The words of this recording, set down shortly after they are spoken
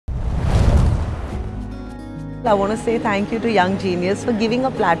I want to say thank you to Young Genius for giving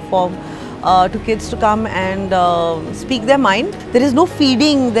a platform to kids to come and speak their mind. There is no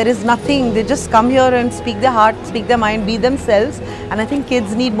feeding, there is nothing. They just come here and speak their heart, speak their mind, be themselves. And I think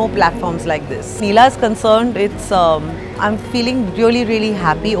kids need more platforms like this. Nila is concerned, I'm feeling really, really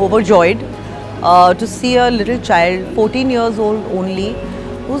happy, overjoyed to see a little child, 14 years old only,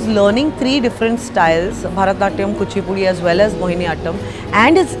 who's learning 3 different styles, Bharatanatyam, Kuchipudi as well as Mohiniyattam,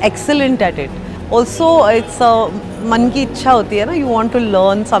 and is excellent at it. Also, it's man ki ichha hoti hai na, you want to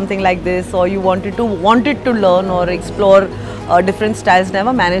learn something like this, or you wanted to learn or explore different styles,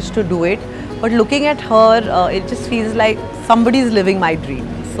 never managed to do it. But looking at her, it just feels like somebody is living my dream.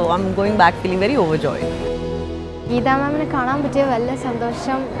 So I'm going back feeling very overjoyed. Geeta ma'amine കാണാൻ പറ്റിയ വലിയ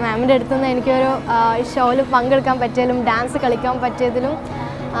സന്തോഷം മാമിന്റെ അടുത്ത് നിന്ന് എനിക്കൊരു ഷോയിൽ പങ്കെടുക്കാൻ പറ്റിയതിലും ഡാൻസ് കളിക്കാൻ പറ്റിയതിലും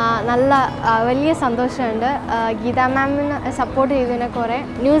നല്ല വലിയ സന്തോഷമുണ്ട്. ഗീതാ മാമിനെ സപ്പോർട്ട് ചെയ്തതിനെ കുറേ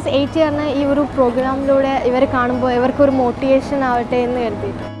ന്യൂസ് 18 എന്ന ഈ ഒരു പ്രോഗ്രാമിലൂടെ ഇവർ കാണുമ്പോൾ ഇവർക്കൊരു മോട്ടിവേഷൻ ആവട്ടെ എന്ന്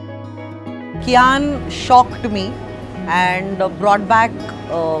കരുതി. Kian shocked me and brought back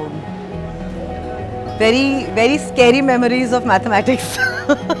very, very scary memories of mathematics.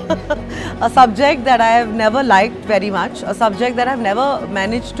 A subject that I have never liked very much, a subject that I have never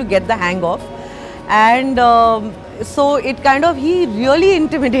managed to get the hang of. And so it kind of, he really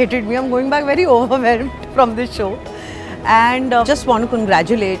intimidated me. I'm going back very overwhelmed from this show. And just want to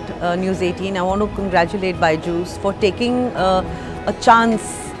congratulate News 18. I want to congratulate Byju's for taking a chance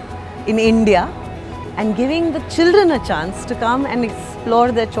in India and giving the children a chance to come and explore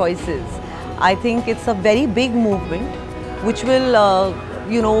their choices. I think it's a very big movement which will,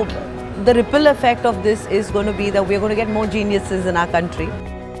 you know, the ripple effect of this is going to be that we're going to get more geniuses in our country.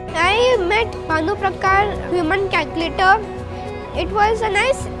 I met Bhanu Prakar, human calculator. It was a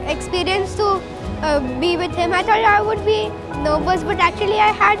nice experience to be with him. I thought I would be nervous, but actually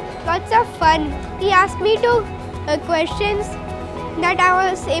I had lots of fun. He asked me to questions that I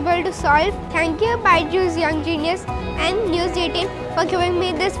was able to solve. Thank you Byju's Young Genius and News 18 for giving me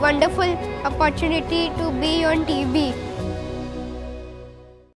this wonderful opportunity to be on TV.